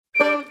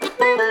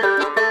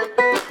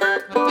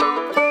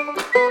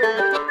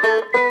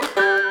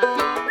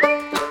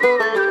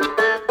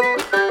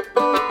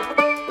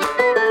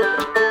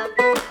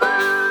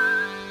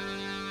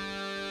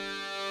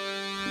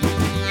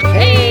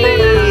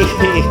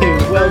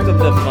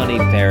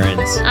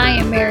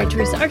am Mary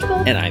Teresa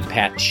Archibald. And I'm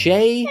Pat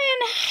Shea. And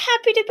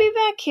happy to be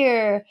back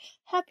here.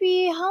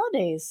 Happy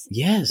holidays.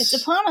 Yes. It's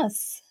upon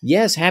us.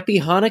 Yes, happy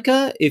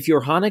Hanukkah. If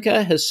your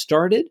Hanukkah has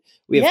started,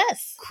 we have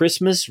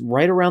Christmas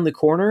right around the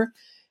corner.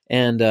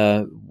 And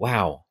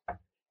wow. Oh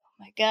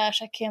my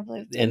gosh, I can't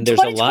believe it. And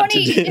there's a lot to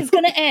do. 2020 is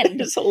going to end.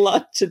 There's a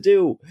lot to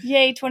do.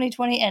 Yay,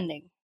 2020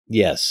 ending.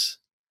 Yes.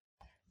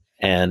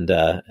 And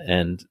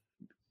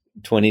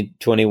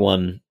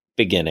 2021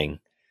 beginning.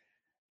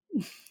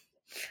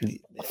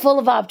 Full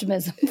of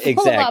optimism. Exactly.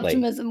 Full of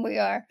optimism we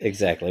are.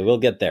 Exactly. We'll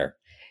get there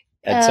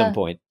at some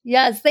point.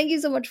 Yes. Thank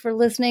you so much for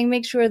listening.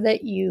 Make sure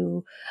that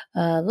you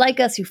like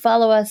us, you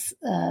follow us,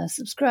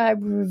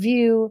 subscribe,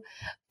 review.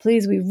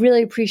 Please, we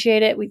really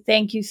appreciate it. We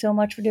thank you so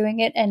much for doing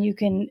it. And you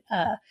can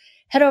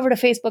head over to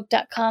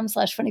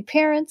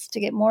facebook.com/funnyparents to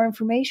get more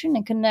information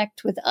and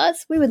connect with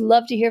us. We would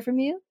love to hear from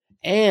you.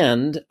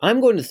 And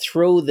I'm going to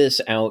throw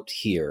this out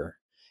here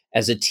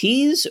as a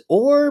tease,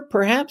 or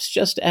perhaps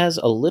just as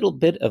a little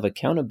bit of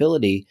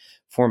accountability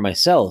for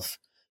myself.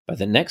 By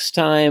the next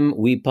time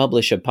we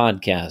publish a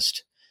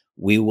podcast,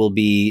 we will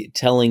be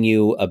telling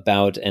you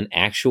about an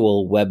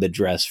actual web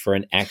address for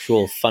an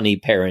actual Funny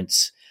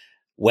Parents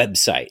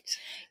website.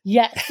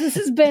 Yes, this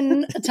has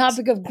been a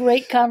topic of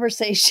great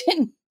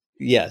conversation.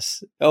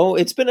 Yes. Oh,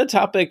 it's been a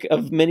topic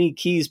of many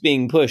keys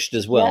being pushed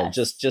as well.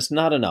 Yes. Just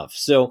not enough.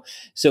 So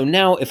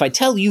now if I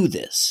tell you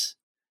this,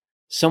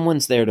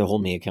 someone's there to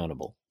hold me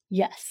accountable.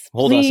 Yes.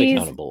 Hold us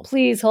accountable.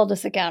 Please hold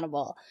us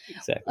accountable.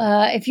 Exactly.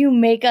 If you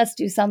make us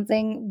do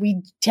something,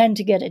 we tend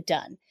to get it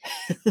done.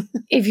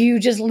 If you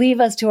just leave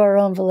us to our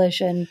own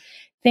volition,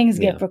 things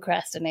get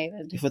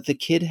procrastinated. But the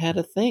kid had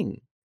a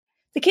thing.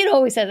 The kid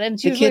always says it, and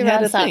it's usually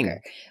around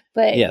soccer.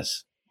 But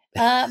yes.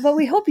 But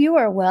we hope you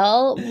are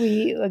well.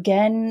 We,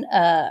 again,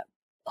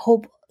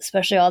 hope,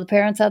 especially all the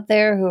parents out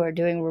there who are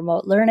doing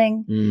remote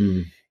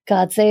learning,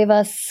 God save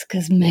us,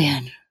 because,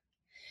 man,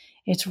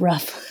 it's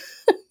rough.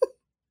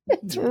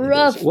 It's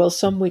rough. Well,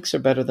 some weeks are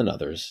better than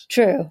others.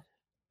 True.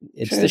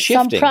 It's the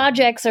shifting. Some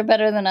projects are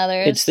better than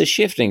others. It's the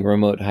shifting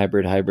remote,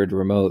 hybrid,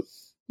 remote.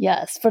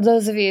 Yes. For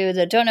those of you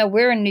that don't know,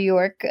 we're in New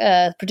York,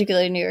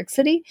 particularly New York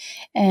City,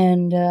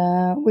 and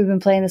we've been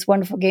playing this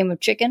wonderful game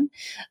of chicken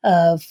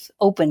of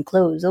open,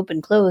 close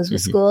with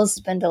schools.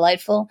 It's been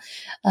delightful.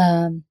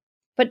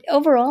 But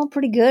overall,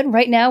 pretty good.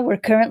 Right now, we're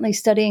currently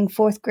studying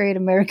 4th grade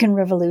American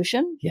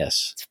Revolution.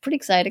 Yes. It's pretty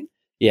exciting.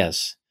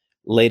 Yes.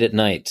 Late at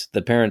night,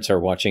 the parents are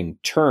watching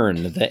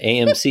Turn, the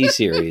AMC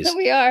series.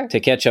 We are. To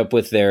catch up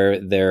with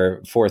their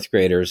 4th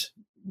graders'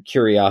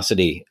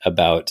 curiosity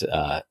about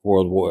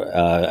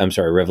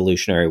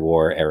Revolutionary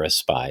War era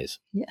spies.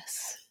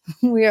 Yes.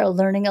 We are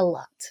learning a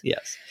lot.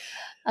 Yes.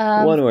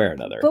 One way or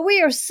another. But we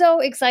are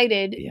so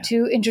excited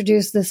to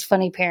introduce this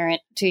funny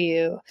parent to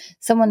you,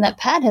 someone that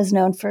Pat has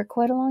known for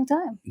quite a long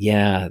time.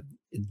 Yeah.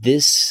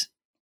 This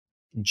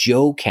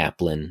Joe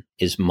Kaplan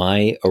is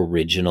my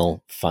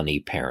original funny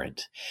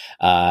parent.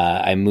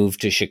 I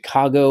moved to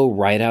Chicago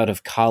right out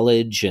of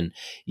college, and,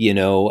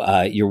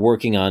 you're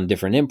working on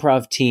different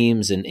improv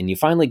teams, and you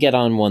finally get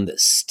on one that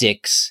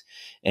sticks,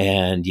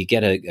 and you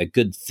get a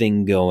good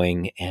thing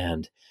going.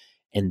 And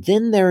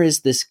then there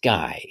is this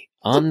guy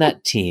on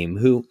that team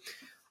who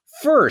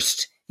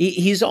first,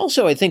 he's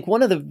also, I think,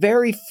 one of the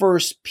very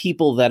first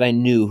people that I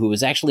knew who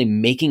was actually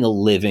making a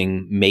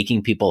living,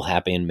 making people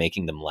happy and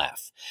making them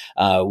laugh,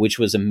 which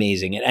was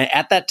amazing. And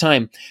at that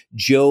time,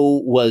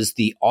 Joe was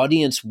the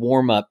audience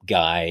warm-up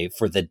guy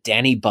for the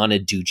Danny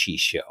Bonaducci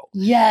show.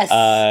 Yes.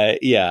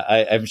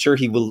 I'm sure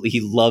he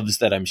loves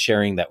that I'm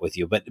sharing that with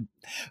you. But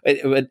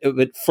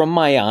from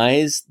my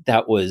eyes,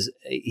 that was,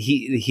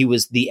 he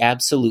was the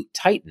absolute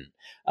titan.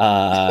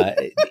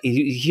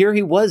 Here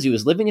he was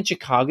living in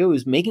Chicago. He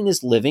was making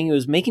his living. He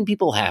was making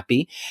people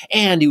happy,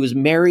 and he was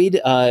married,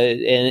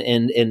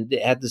 and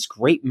had this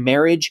great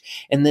marriage.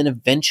 And then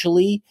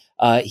eventually,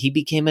 he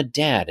became a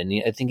dad. And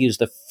I think he was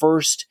the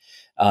first,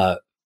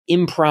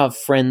 improv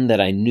friend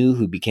that I knew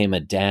who became a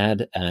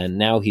dad. And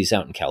now he's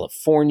out in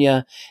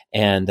California,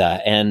 and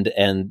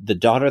the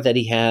daughter that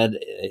he had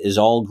is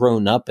all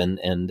grown up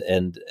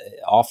and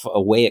off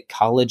away at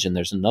college. And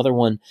there's another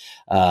one,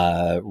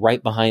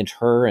 right behind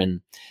her. And,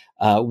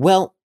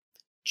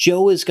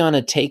 Joe is going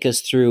to take us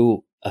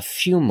through a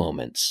few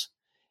moments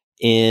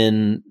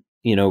in,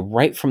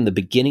 right from the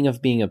beginning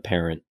of being a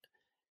parent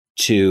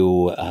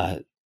to,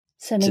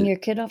 sending your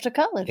kid off to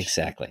college.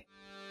 Exactly.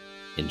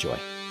 Enjoy.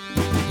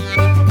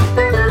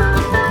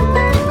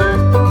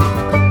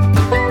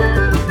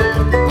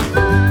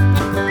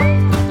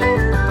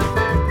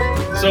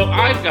 So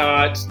I've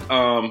got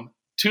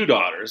 2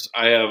 daughters.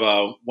 I have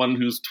one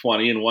who's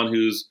 20 and one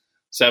who's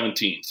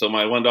 17. So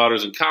my one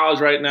daughter's in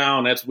college right now,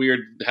 and that's weird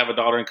to have a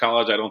daughter in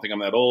college. I don't think I'm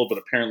that old, but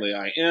apparently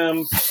I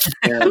am.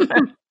 And,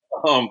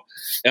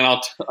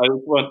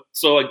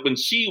 so like when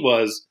she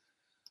was,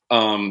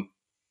 I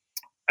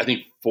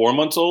think 4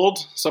 months old,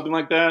 something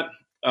like that.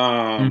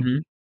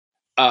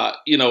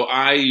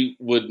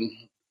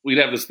 We'd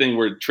have this thing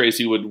where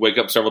Tracy would wake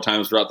up several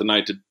times throughout the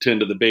night to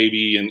tend to the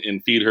baby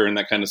and feed her and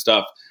that kind of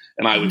stuff.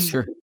 And I would,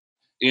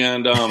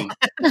 and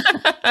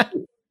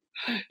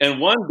And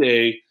one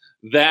day,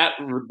 that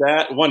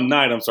one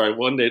night,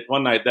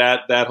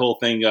 that whole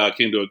thing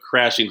came to a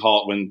crashing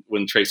halt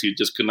when Tracy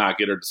just could not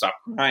get her to stop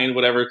crying,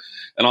 whatever.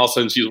 And all of a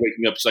sudden, she was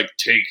waking up. She's like,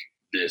 "Take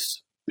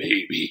this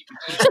baby."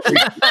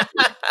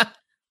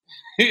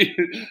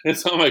 And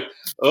so I'm like,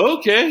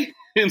 okay.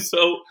 And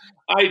so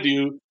I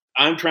do.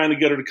 I'm trying to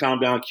get her to calm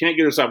down. Can't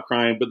get her to stop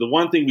crying. But the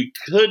one thing we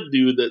could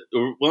do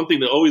or one thing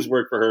that always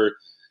worked for her,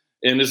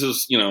 and this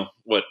is,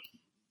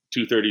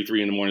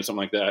 2:33 in the morning, something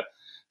like that,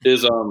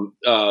 is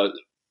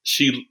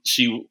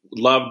she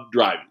loved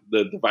driving.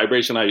 The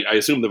vibration, I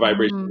assume the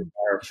vibration.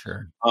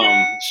 Sure.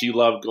 She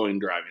loved going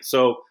driving.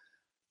 So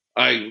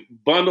I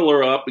bundle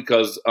her up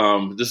because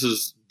this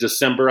is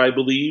December, I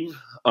believe,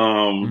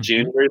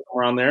 January, somewhere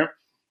around there.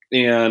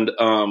 And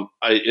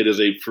it is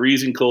a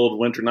freezing cold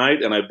winter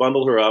night, and I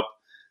bundle her up,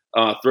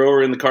 throw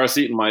her in the car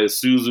seat in my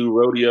Isuzu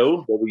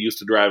Rodeo that we used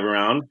to drive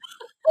around.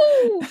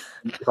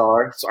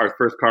 Car. It's our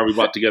first car we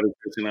bought together,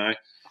 Chris and I.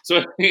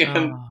 So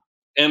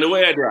and the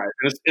way I drive,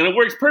 and it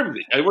works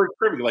perfectly. It works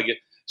perfectly. Like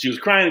she was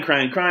crying,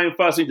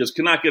 fussing, just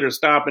could not get her to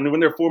stop. And when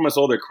they're 4 months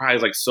old, their cry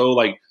is like so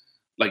like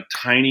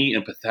tiny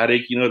and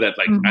pathetic. That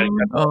like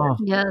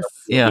yes,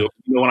 you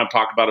know what I'm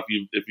talking about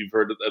if you've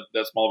heard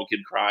that small of a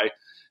kid cry,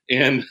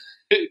 and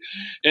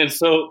and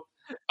so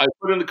I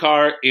put her in the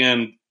car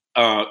and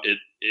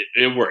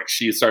it works.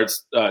 She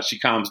starts she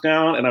calms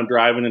down, and I'm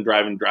driving,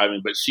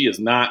 but she is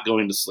not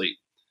going to sleep.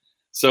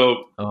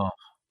 So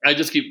I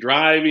just keep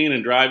driving.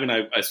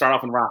 I start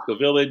off in Roscoe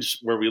Village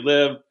where we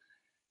live,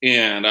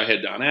 and I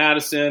head down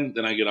Addison.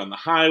 Then I get on the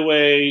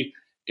highway,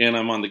 and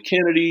I'm on the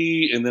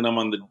Kennedy, and then I'm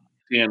on the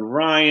Dan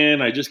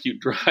Ryan. I just keep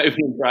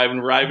driving.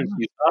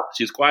 She's up.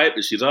 She's quiet,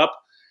 but she's up.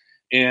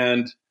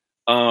 And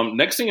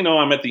next thing you know,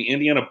 I'm at the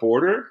Indiana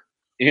border,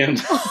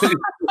 and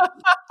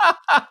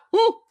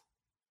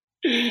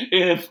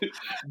and just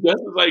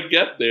as I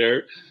get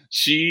there,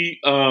 she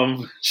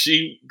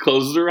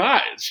closes her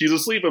eyes. She's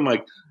asleep. I'm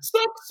like,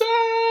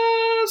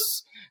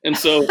 success! And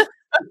so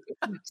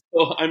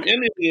I'm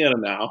in Indiana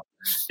now.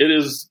 It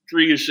is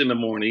 3-ish in the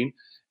morning,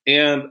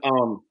 and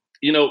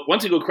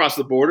once you go across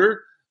the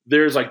border,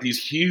 there's like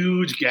these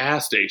huge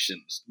gas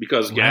stations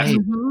because gas is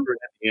in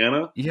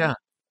Indiana. Yeah.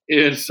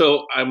 And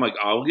so I'm like,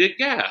 I'll get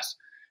gas.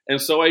 And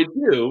so I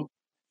do.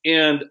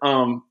 And,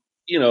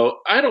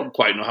 I don't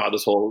quite know how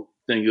this whole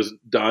thing is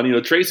done.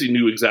 Tracy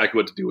knew exactly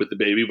what to do with the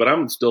baby, but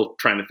I'm still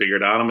trying to figure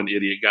it out. I'm an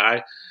idiot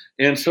guy.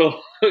 And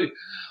so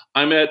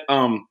I'm at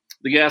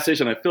the gas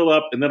station. I fill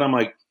up, and then I'm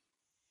like,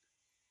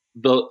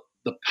 the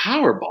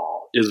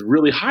Powerball is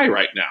really high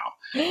right now.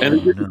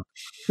 And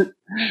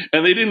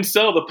they didn't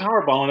sell the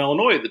Powerball in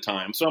Illinois at the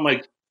time. So I'm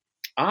like,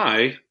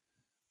 I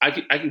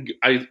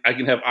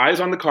can have eyes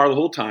on the car the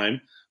whole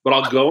time, but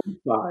I'll go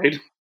inside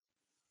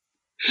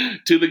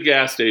to the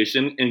gas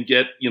station and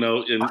get get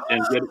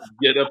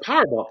a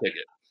Powerball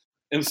ticket.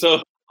 And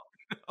so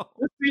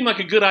it seemed like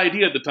a good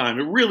idea at the time.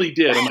 It really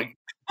did. I'm like,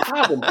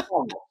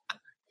 Powerball,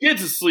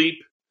 kids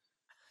asleep,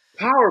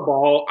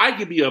 Powerball. I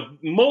could be a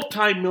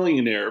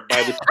multi-millionaire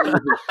by the time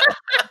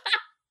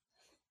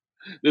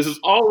this is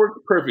all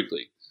worked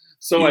perfectly.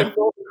 So I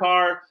fill the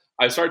car.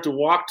 I start to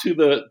walk to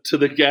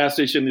the gas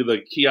station, to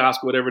the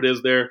kiosk, whatever it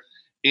is there.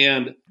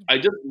 And I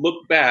just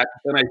look back,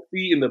 and I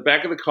see in the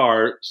back of the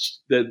car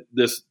that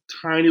this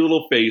tiny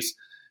little face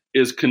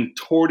is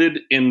contorted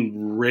in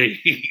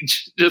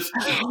rage, just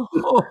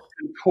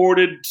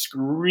contorted,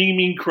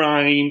 screaming,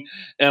 crying.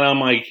 And I'm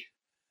like,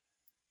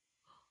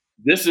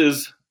 this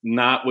is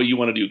not what you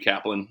want to do,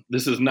 Kaplan.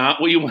 This is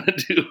not what you want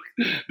to do.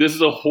 This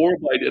is a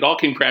horrible idea. It all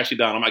came crashing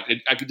down. I'm like,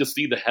 I could just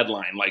see the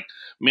headline, like,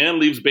 man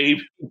leaves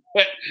baby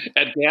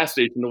at gas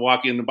station to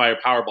walk in and buy a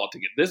Powerball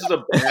ticket. This is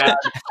a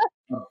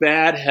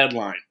bad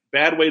headline,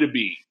 bad way to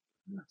be.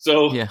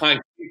 So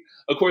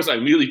of course, I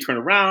immediately turn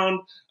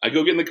around. I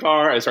go get in the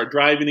car. I start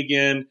driving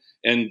again,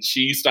 and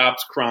she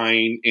stops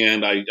crying,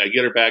 and I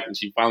get her back, and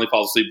she finally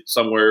falls asleep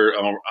somewhere.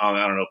 I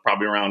don't know,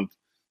 probably around.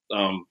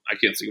 I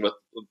can't think of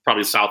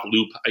probably South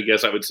Loop, I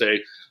guess I would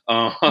say.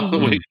 On the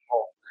way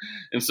home.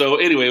 And so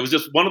anyway, it was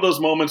just one of those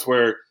moments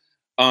where,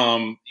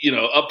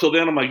 up till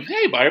then, I'm like,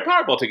 hey, buy a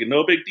Powerball ticket,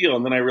 no big deal.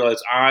 And then I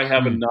realized I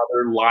have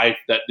another life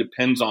that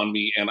depends on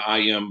me, and I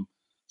am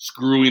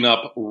screwing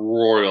up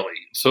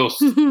royally. So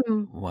stop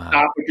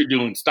what you're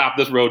doing. Stop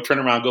this road, turn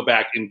around, go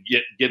back, and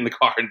get in the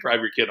car and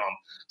drive your kid home.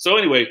 So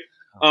anyway,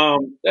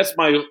 that's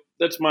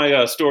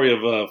my story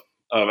of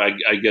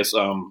I guess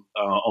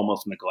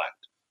almost neglect.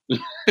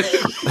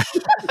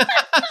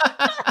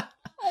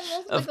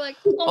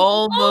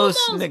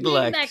 Almost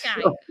neglect. That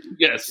guy.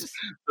 Yes.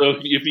 So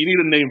if you need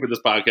a name for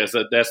this podcast,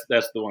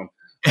 that's the one.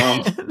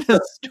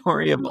 The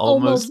story of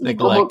almost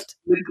neglect.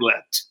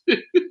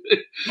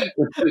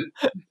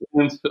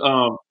 And,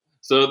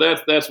 so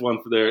that's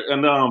one for there.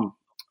 And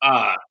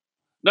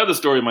another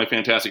story of my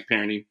fantastic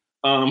parenting.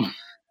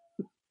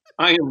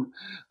 I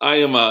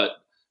am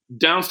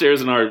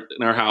downstairs in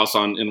our house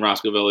in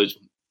Roscoe Village,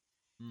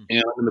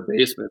 and I'm in the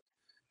basement,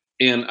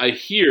 and I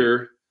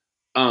hear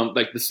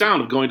like the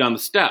sound of going down the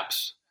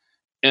steps,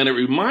 and it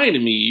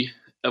reminded me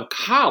of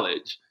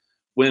college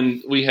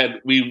when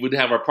we would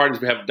have our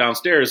parties we have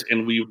downstairs,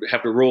 and we would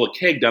have to roll a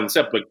keg down the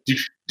steps, like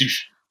douche,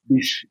 douche,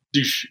 douche,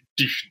 douche,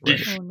 douche,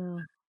 douche. Oh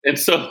no. And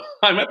so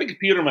I'm at the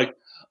computer. I'm like,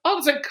 oh,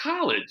 it's like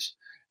college.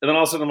 And then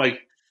all of a sudden I'm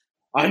like,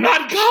 I'm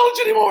not in college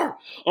anymore.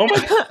 Oh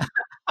my God.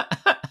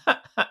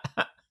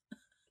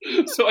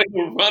 So I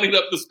go running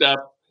up the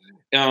steps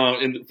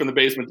from the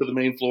basement to the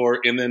main floor.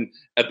 And then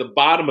at the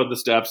bottom of the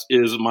steps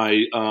is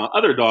my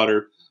other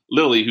daughter,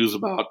 Lily, who's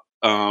about,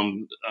 I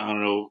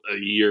don't know, a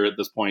year at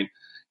this point.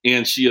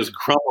 And she has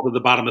crumbled at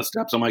the bottom of the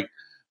steps. I'm like,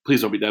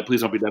 please don't be dead.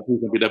 Please don't be dead. Please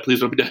don't be dead. Please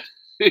don't be dead.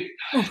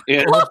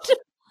 And,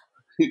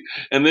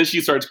 and then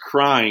she starts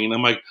crying.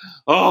 I'm like,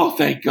 oh,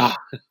 thank God.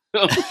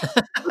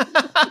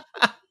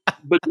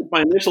 But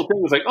my initial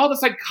thing was like, oh,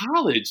 that's like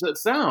college. That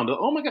sound.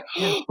 Oh my God.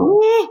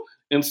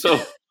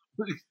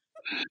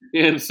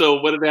 And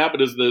so what had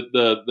happened is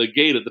the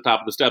gate at the top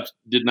of the steps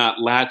did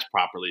not latch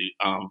properly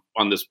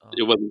on this.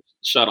 It wasn't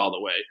shut all the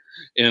way.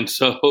 And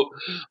so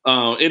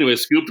anyway,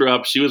 scooped her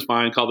up. She was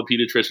fine. Called the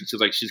pediatrician. She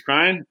was like, she's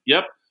crying?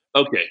 Yep.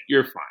 Okay,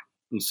 you're fine.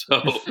 And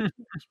so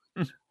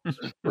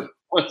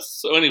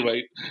so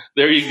anyway,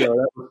 there you go.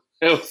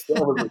 That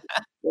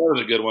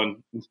was a good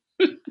one.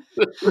 Oh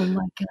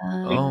my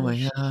God. Oh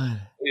my God.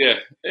 Yeah,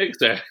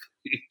 exactly.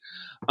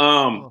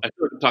 I feel like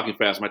I'm talking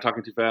fast. Am I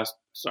talking too fast?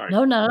 Sorry.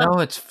 No. No,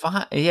 it's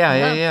fine.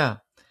 Yeah.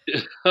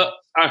 All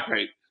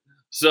right.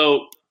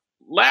 So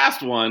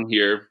last one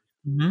here.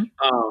 Mm-hmm.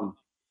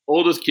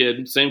 Oldest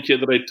kid, same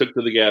kid that I took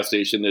to the gas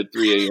station at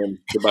 3 a.m.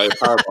 to buy a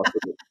Powerball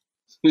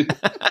ticket.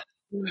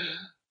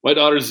 My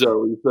daughter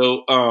Zoe.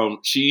 So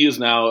she is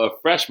now a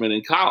freshman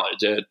in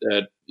college at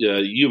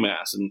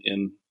UMass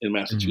in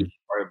Massachusetts,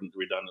 part of the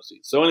redundancy.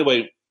 So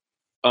anyway,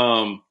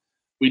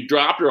 we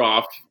dropped her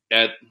off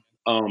at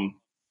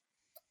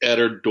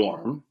her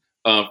dorm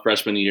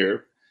freshman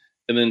year,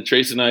 and then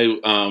Tracy and I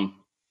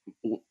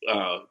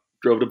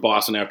drove to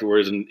Boston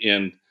afterwards, and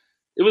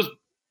it was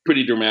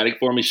pretty dramatic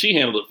for me. She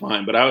handled it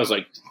fine, but I was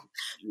like,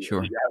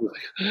 sure. I was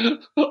like,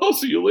 I'll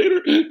see you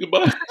later.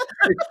 Goodbye.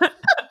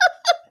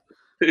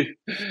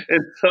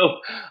 And so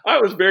I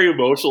was very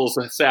emotional,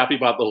 sappy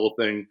about the whole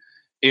thing.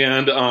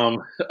 And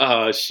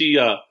she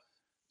like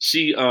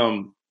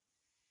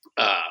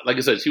I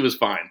said, she was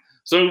fine.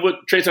 So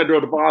Trace and I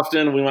drove to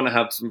Boston, and we went to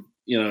have some,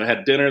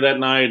 had dinner that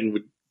night, and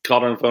we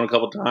called her on the phone a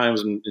couple of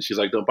times, and she's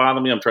like, don't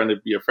bother me. I'm trying to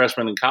be a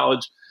freshman in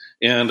college.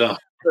 And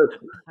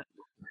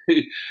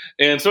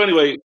and so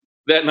anyway,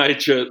 that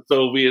night, so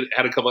I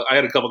had a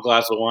couple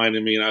glasses of wine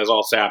in me, and I was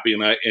all sappy,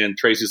 and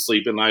Tracy's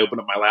sleeping, and I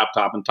opened up my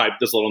laptop and typed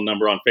this little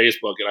number on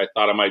Facebook, and I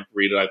thought I might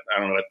read it. I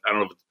don't know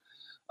if it's,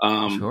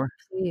 sure.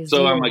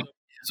 So I'm like,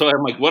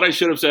 what I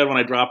should have said when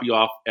I drop you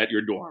off at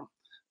your dorm.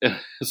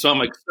 So I'm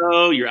like,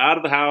 so you're out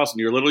of the house, and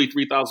you're literally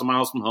 3,000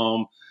 miles from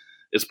home.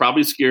 It's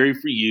probably scary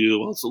for you.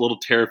 Well, it's a little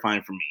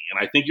terrifying for me, and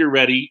I think you're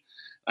ready.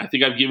 I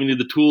think I've given you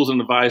the tools and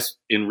advice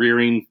in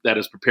rearing that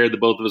has prepared the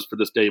both of us for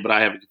this day, but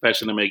I have a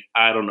confession to make.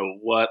 I don't know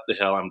what the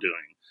hell I'm doing.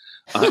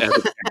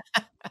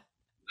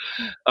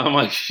 I'm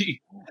like,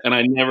 and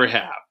I never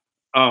have.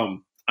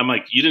 I'm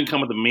like, you didn't come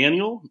with a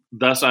manual.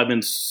 Thus, I've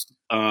been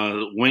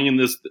winging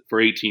this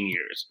for 18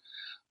 years.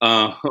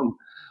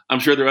 I'm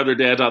sure there are other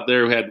dads out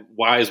there who had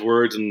wise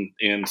words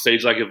and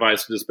sage-like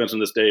advice to dispense on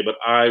this day, but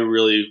I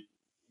really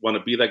want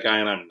to be that guy,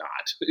 and I'm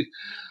not.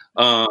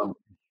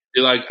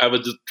 Like, I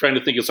was just trying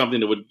to think of something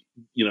that would,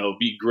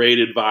 be great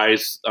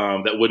advice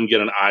that wouldn't get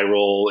an eye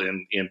roll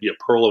and be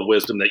a pearl of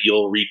wisdom that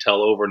you'll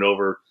retell over and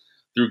over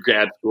through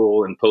grad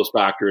school and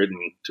postdoctorate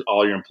and to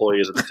all your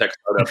employees at the tech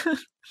startup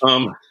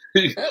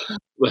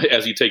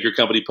as you take your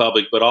company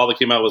public. But all that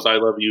came out was, I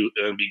love you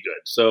and be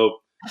good. So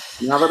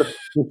now that,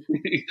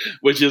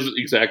 which is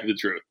exactly the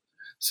truth.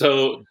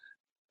 So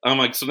I'm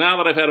like, so now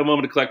that I've had a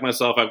moment to collect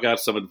myself, I've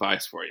got some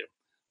advice for you.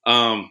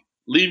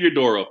 Leave your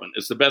door open.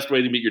 It's the best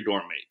way to meet your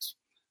dorm mates.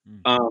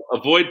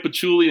 Avoid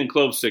patchouli and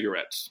clove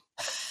cigarettes.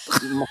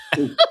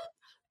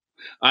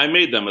 I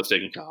made that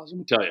mistake in college, let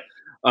me tell you.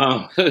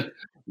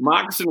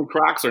 Moccasin and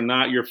Crocs are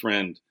not your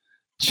friend.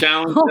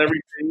 Challenge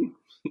everything.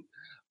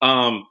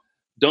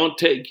 Don't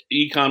take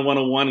Econ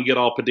 101 and get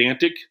all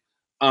pedantic.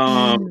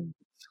 Some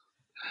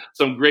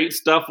great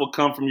stuff will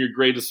come from your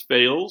greatest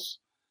fails.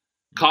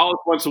 Call us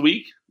once a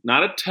week,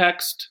 not a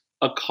text,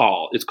 a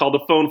call. It's called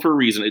a phone for a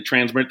reason. It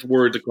transmits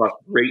words across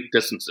great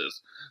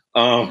distances.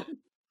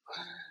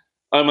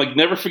 I'm like,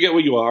 never forget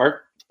what you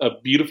are. A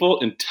beautiful,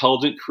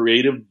 intelligent,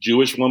 creative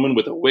Jewish woman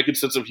with a wicked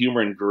sense of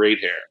humor and great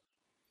hair.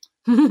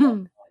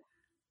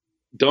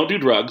 Don't do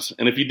drugs,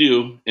 and if you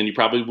do, and you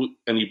probably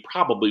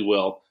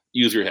will,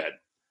 use your head.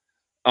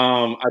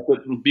 I put,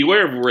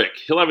 beware of Rick.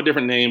 He'll have a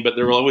different name, but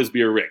there will always be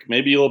a Rick.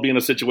 Maybe you'll be in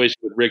a situation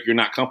with Rick you're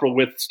not comfortable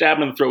with. Stab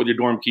him in the throat with your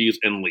dorm keys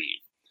and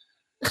leave.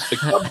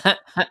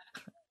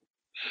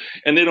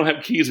 And they don't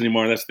have keys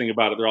anymore. That's the thing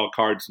about it. They're all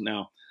cards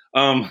now.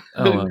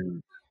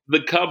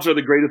 The Cubs are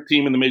the greatest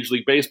team in the Major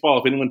League Baseball.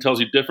 If anyone tells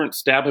you different,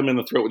 stab him in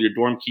the throat with your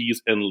dorm keys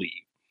and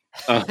leave.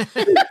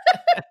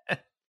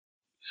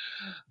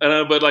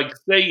 But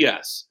say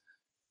yes.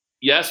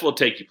 yes will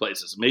take you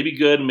places. Maybe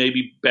good,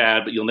 maybe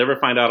bad, but you'll never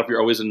find out if you're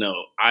always a no.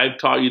 I've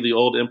taught you the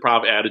old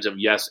improv adage of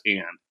yes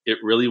and. It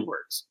really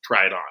works.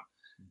 Try it on.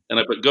 And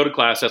I put go to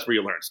class, that's where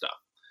you learn stuff.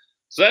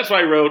 So that's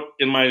why I wrote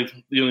in my,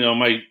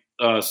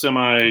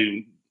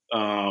 semi,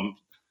 a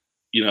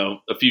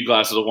few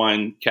glasses of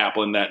wine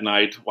Kaplan that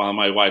night while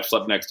my wife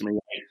slept next to me.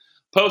 I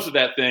posted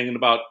that thing, and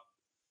about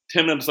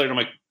 10 minutes later, I'm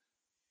like,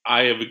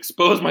 I have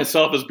exposed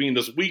myself as being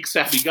this weak,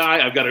 sappy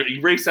guy. I've got to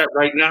erase that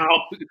right now.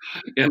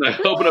 And I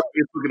opened up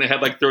Facebook, and it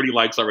had like 30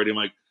 likes already. I'm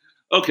like,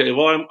 okay,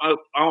 well,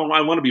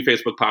 I want to be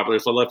Facebook popular,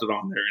 so I left it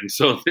on there. And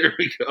so there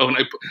we go. And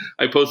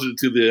I posted it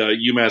to the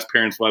UMass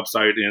parents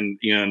website and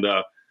end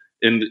up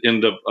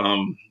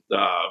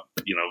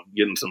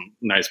getting some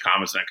nice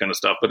comments and that kind of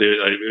stuff. But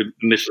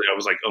initially, I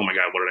was like, oh my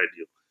God, what did I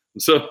do?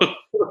 So.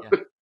 Yeah.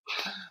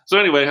 So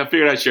anyway, I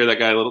figured I'd share that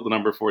guy the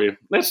number for you.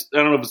 I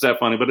don't know if it's that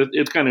funny, but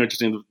it's kind of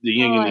interesting. The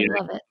yin and the yang. I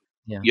love it.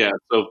 Yeah.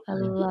 So I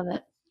love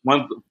it.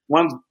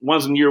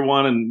 One's in year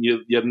 1, and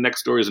the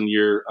next story is in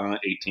year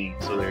 18.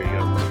 So there you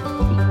go.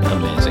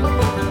 Amazing.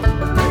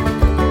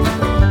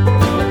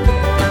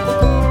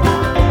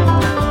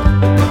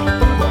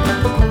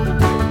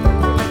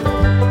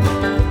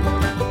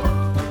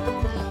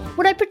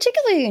 What I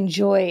particularly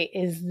enjoy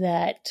is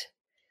that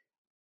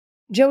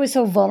Joe is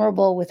so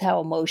vulnerable with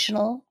how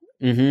emotional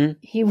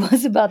he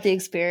was about the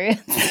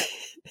experience.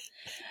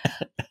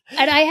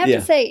 And I have to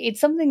say, it's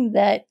something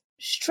that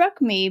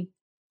struck me.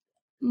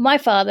 My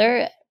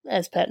father,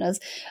 as Pat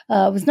knows,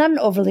 was not an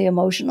overly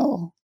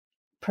emotional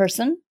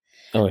person.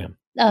 Oh, yeah.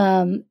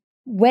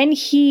 When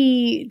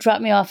he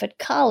dropped me off at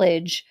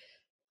college,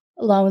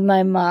 along with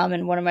my mom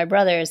and one of my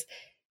brothers,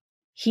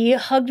 he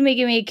hugged me,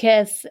 gave me a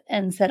kiss,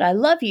 and said, I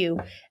love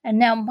you. And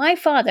now my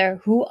father,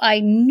 who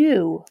I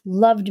knew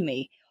loved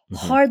me,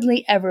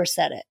 hardly ever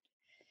said it.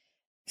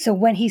 So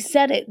when he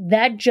said it,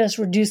 that just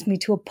reduced me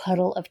to a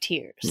puddle of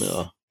tears.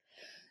 Oh.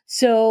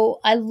 So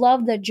I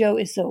love that Joe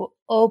is so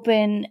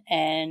open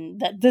and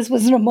that this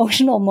was an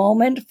emotional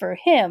moment for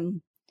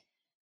him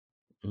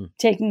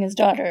taking his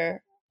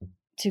daughter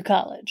to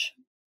college.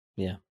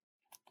 Yeah.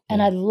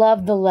 And I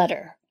love the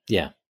letter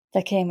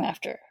that came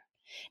after.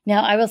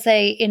 Now, I will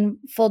say, in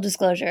full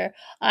disclosure,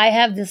 I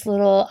have this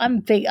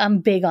I'm big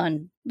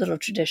on little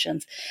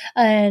traditions.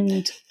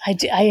 And I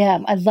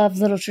am. I love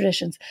little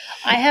traditions.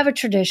 I have a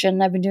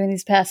tradition I've been doing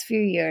these past few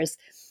years.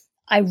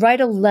 I write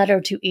a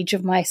letter to each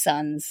of my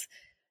sons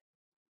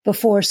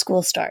before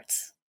school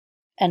starts.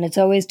 And it's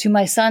always to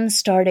my son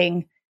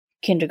starting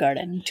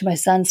kindergarten, to my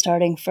son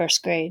starting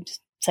first grade,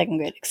 second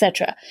grade,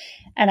 etc.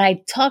 And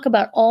I talk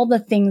about all the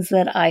things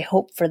that I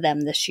hope for them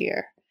this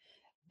year.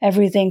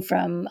 Everything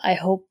from, I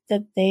hope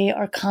that they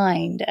are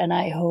kind, and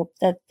I hope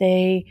that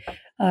they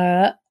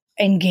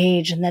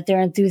engage and that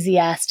they're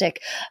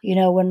enthusiastic.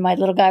 When my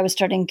little guy was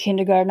starting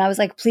kindergarten, I was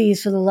like,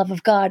 please, for the love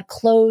of God,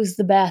 close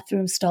the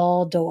bathroom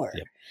stall door.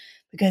 Yep.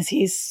 Because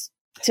he's,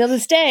 till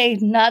this day,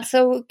 not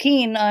so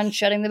keen on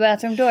shutting the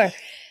bathroom door.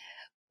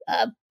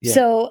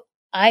 So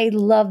I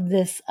love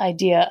this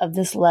idea of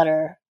this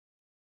letter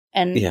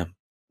and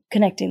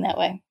connecting that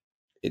way.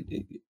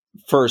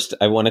 First,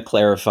 I want to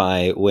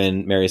clarify,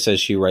 when Mary says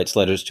she writes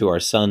letters to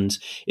our sons,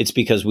 it's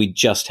because we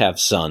just have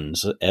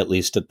sons, at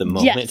least at the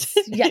moment.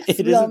 Yes.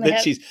 It isn't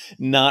that she's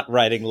not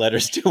writing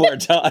letters to our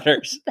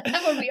daughters.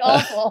 That would be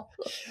awful.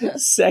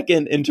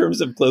 Second, in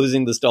terms of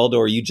closing the stall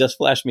door, you just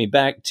flashed me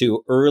back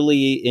to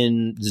early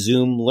in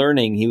Zoom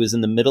learning. He was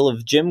in the middle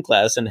of gym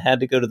class and had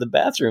to go to the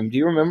bathroom. Do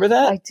you remember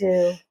that? I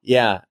do.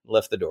 Yeah,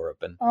 left the door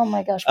open. Oh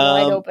my gosh,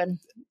 wide open.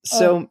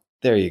 So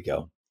there you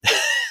go.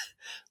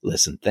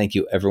 Listen, thank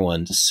you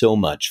everyone so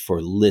much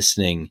for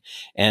listening.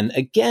 And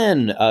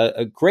again,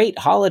 a great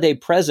holiday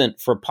present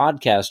for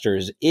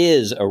podcasters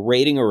is a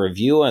rating or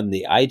review on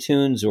the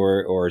iTunes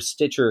or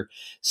Stitcher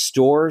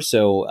store.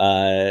 So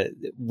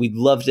we'd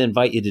love to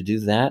invite you to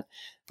do that.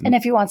 And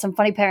if you want some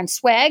Funny Parents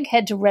swag,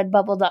 head to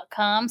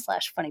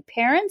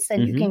redbubble.com/funnyparents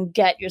and you can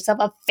get yourself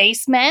a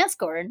face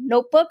mask or a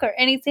notebook or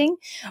anything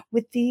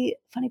with the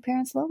Funny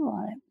Parents logo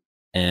on it.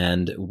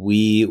 And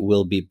we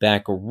will be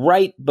back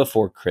right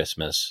before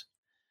Christmas.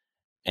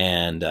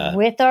 And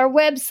with our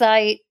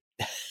website.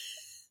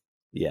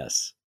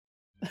 Yes.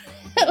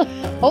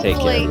 Hopefully. Take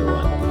care,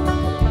 everyone.